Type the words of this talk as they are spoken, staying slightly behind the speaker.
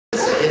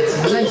It's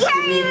nice to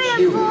meet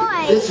you.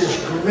 This is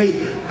great.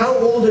 How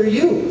old are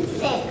you?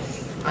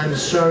 6. I'm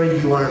sorry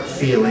you aren't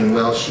feeling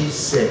well. She's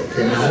sick,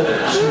 and I hope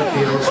she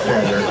feels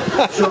better.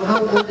 So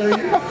how old are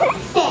you?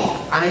 6.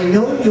 I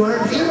know you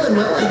aren't feeling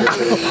well.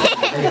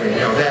 Anyway,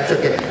 no, that's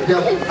okay.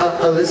 Now,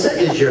 Alyssa,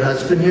 is your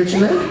husband here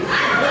tonight?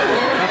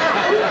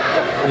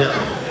 No.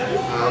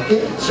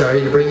 Okay,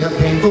 sorry to bring up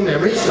painful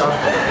memories, so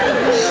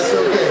that's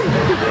okay.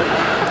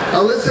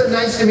 Alyssa,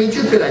 nice to meet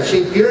you. Could I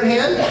shake your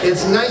hand?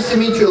 It's nice to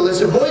meet you,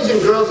 Alyssa. Boys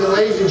and girls and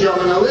ladies and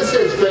gentlemen, Alyssa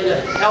is going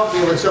to help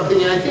me with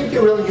something, and I think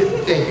you're really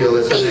good. Thank you,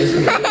 Alyssa. Nice to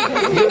meet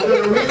you. You're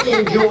going to really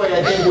enjoy,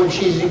 I think, when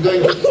she's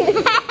going to...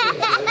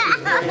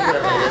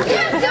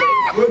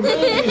 We're going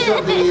to do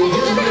something in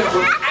just a minute.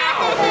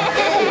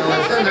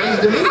 Alyssa, nice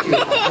to meet you.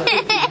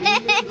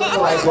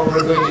 Like what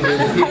we're going to do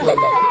to people in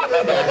the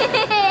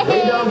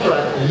way down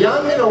front,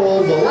 young and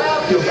old, will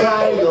laugh, you'll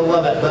cry, you'll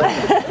love it. But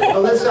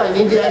Alyssa, I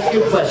need to ask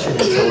you a question.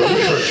 It's a little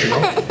personal.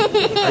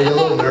 Are you a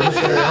little nervous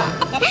right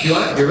now? You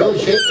aren't? You're really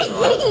shaking.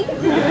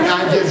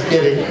 I'm just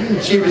kidding.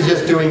 She was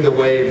just doing the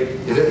wave.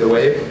 Is it the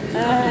wave?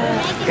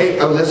 Hey,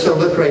 Alyssa,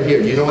 look right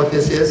here. Do you know what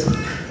this is?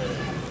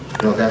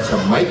 No, that's a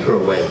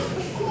microwave.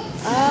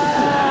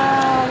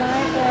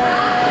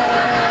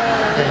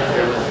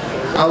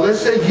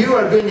 Alyssa, you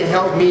are going to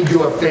help me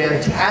do a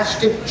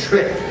fantastic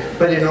trick.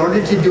 But in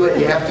order to do it,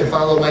 you have to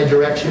follow my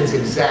directions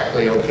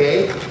exactly,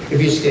 okay?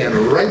 If you stand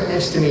right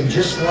next to me,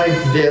 just like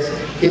this,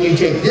 can you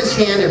take this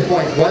hand and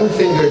point one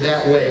finger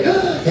that way?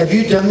 Have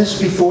you done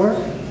this before?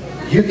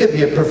 You could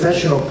be a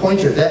professional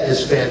pointer. That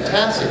is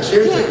fantastic,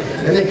 seriously.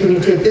 And then can you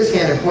take this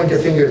hand and point a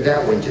finger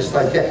that way, just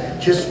like that?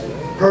 Just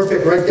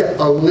perfect right there.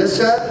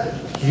 Alyssa,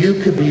 you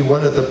could be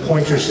one of the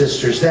Pointer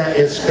Sisters. That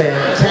is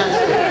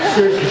fantastic.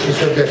 Seriously, she's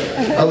so good.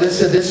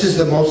 Alyssa, this is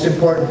the most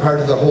important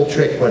part of the whole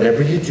trick.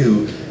 Whatever you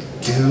do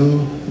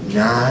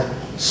not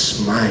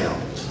smile.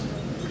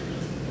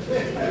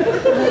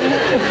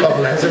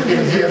 Oh, that's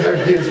okay. She has her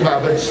cute smile.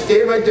 But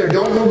stay right there.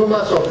 Don't move a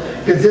muscle.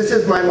 Because this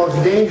is my most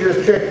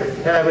dangerous trick.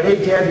 And I would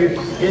hate to have you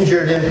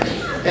injured in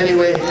any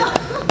way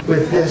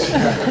with this.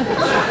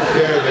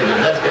 Very good.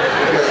 That's good.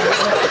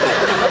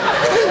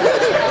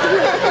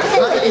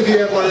 How many of you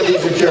have one of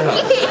these at your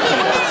house?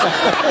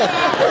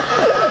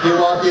 You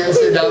walk in,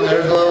 sit down,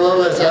 there's little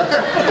Alyssa.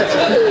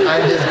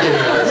 I'm just kidding,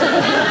 Alyssa.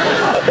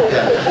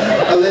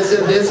 Yeah.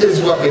 Alyssa, this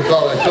is what we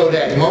call a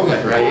Kodak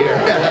moment right here.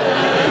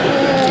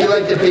 Do you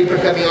like the paper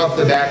coming off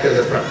the back or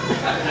the front?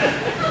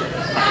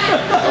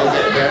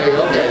 Okay, very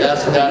okay.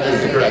 That is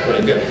the correct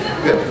way. Good,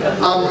 good.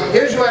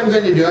 Here's what I'm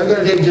going to do. I'm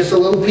going to take just a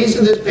little piece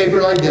of this paper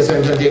like this.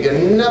 I'm going to take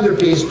another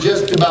piece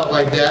just about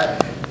like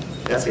that.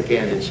 That's a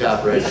candid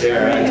shot right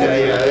there, I tell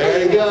you. There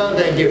you go,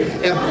 thank you.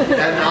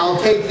 And I'll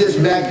take this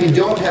back. You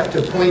don't have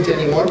to point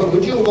anymore, but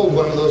would you hold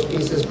one of those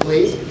pieces,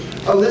 please?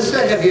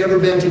 Alyssa, have you ever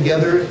been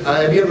together,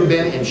 have you ever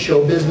been in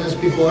show business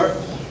before?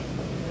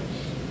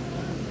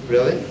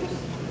 Really?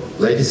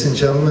 Ladies and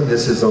gentlemen,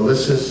 this is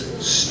Alyssa's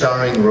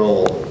starring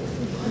role.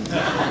 If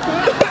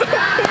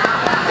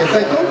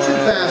I go too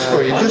fast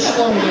for you, just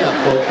slow me up,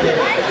 okay?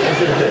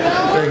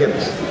 Very good.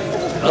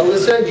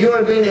 Alyssa, you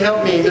are going to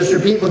help me, Mr.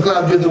 Pete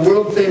McLeod, do the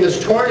world-famous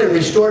torn and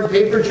restored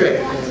paper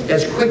trick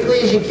as quickly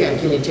as you can.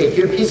 Can you take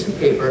your piece of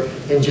paper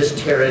and just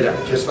tear it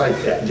up, just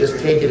like that? Just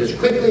take it as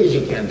quickly as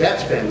you can.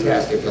 That's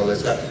fantastic,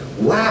 Alyssa.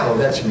 Wow,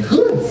 that's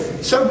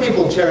good. Some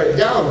people tear it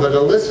down, but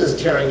Alyssa's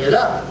tearing it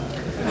up.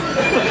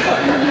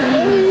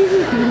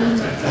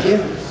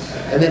 Yeah.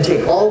 And then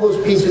take all those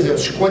pieces and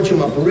squinch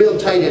them up real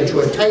tight into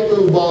a tight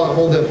little ball and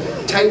hold them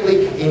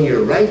tightly in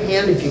your right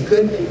hand if you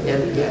could,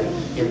 and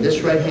in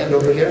this right hand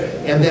over here,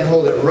 and then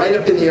hold it right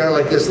up in the air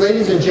like this.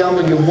 Ladies and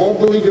gentlemen, you won't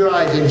believe your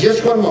eyes. In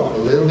just one moment, a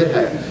little bit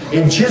higher.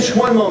 In just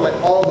one moment,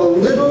 all the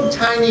little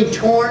tiny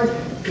torn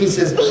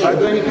pieces are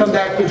going to come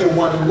back into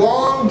one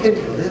long, a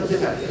little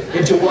bit higher,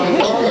 into one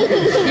long,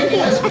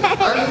 continuous,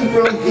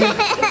 unbroken.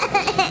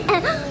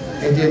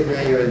 And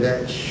now you're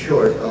that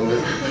short,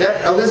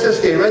 Alyssa. Alyssa,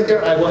 stay right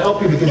there. I will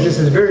help you because this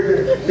is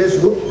very,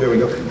 whoop, there we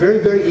go. Very,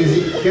 very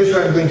easy. Here's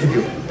what I'm going to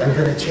do. I'm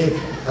going to take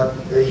up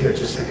here,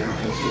 just a second.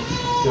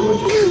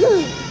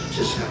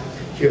 Just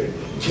here.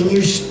 Can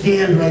you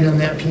stand right on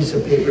that piece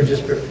of paper?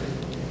 Just for,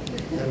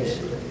 let me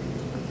see.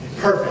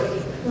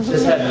 Perfect.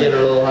 Just have to get it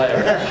a little higher.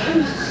 A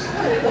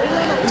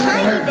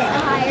tiny bit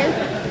higher.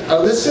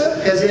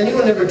 Alyssa, has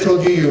anyone ever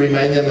told you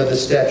remind them of the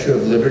Statue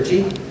of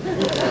Liberty?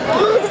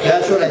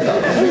 That's what I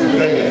thought.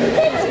 Very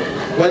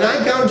good. When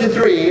I count to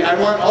 3, I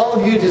want all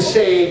of you to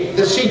say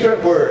the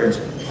secret words.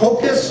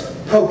 Hocus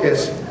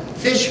pocus,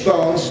 fish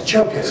bones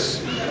chocus.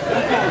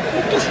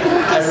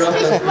 I wrote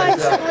that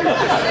myself.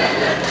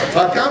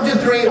 I'll count to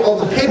 3, all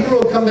the paper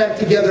will come back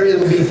together,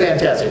 it'll be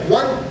fantastic.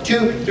 1,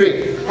 2,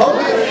 3.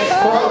 Hocus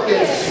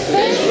pocus,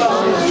 fish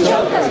bones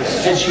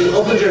chocus. As she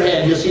opens her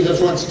hand, you'll see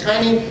those once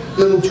tiny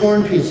little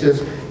torn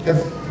pieces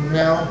have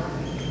now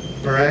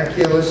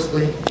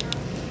miraculously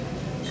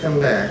come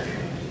back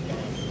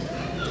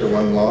to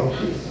one long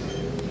piece.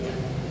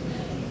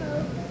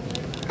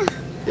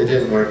 It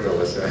didn't work,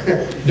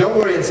 Alyssa. Don't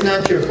worry, it's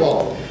not your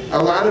fault.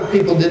 a lot of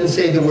people didn't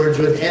say the words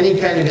with any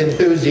kind of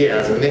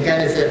enthusiasm. They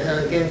kind of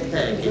said, okay,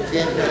 thank you.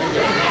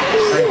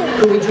 Like,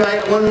 can we try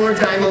it one more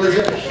time,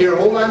 Elizabeth? Here,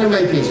 hold on to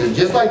my pieces,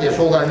 just like this.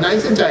 Hold on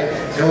nice and tight.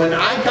 And when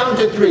I count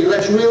to 3,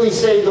 let's really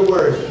say the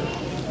word.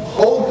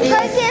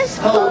 Hocus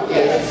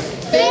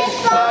pocus,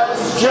 fish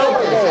buzz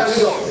jocus. There we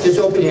go. Just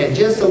open your hand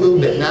just a little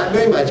bit, not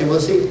very much, and we'll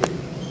see.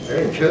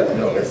 Very good,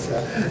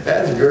 Melissa.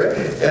 That's great.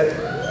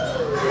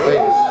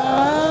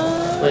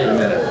 Wait a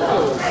minute.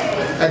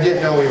 I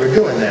didn't know we were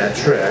doing that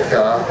trick.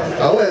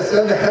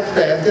 Alyssa, that's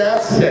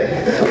fantastic.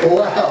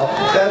 Wow.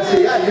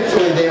 Yeah,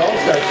 usually they all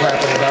start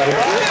clapping about it.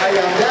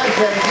 That's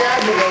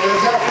fantastic,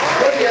 Alyssa.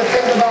 What do you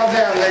think about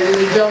that, ladies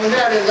and gentlemen?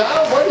 That is,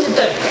 what do you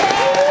think?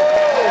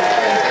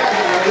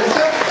 Fantastic,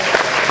 Alyssa.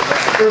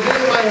 For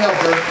being my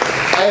helper,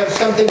 I have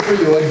something for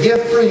you, a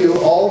gift for you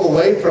all the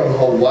way from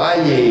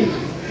Hawaii.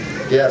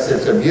 Yes,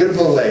 it's a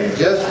beautiful lake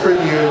just for you.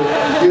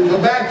 You can go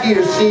back to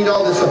your seat.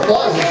 All this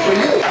applause is for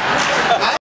you.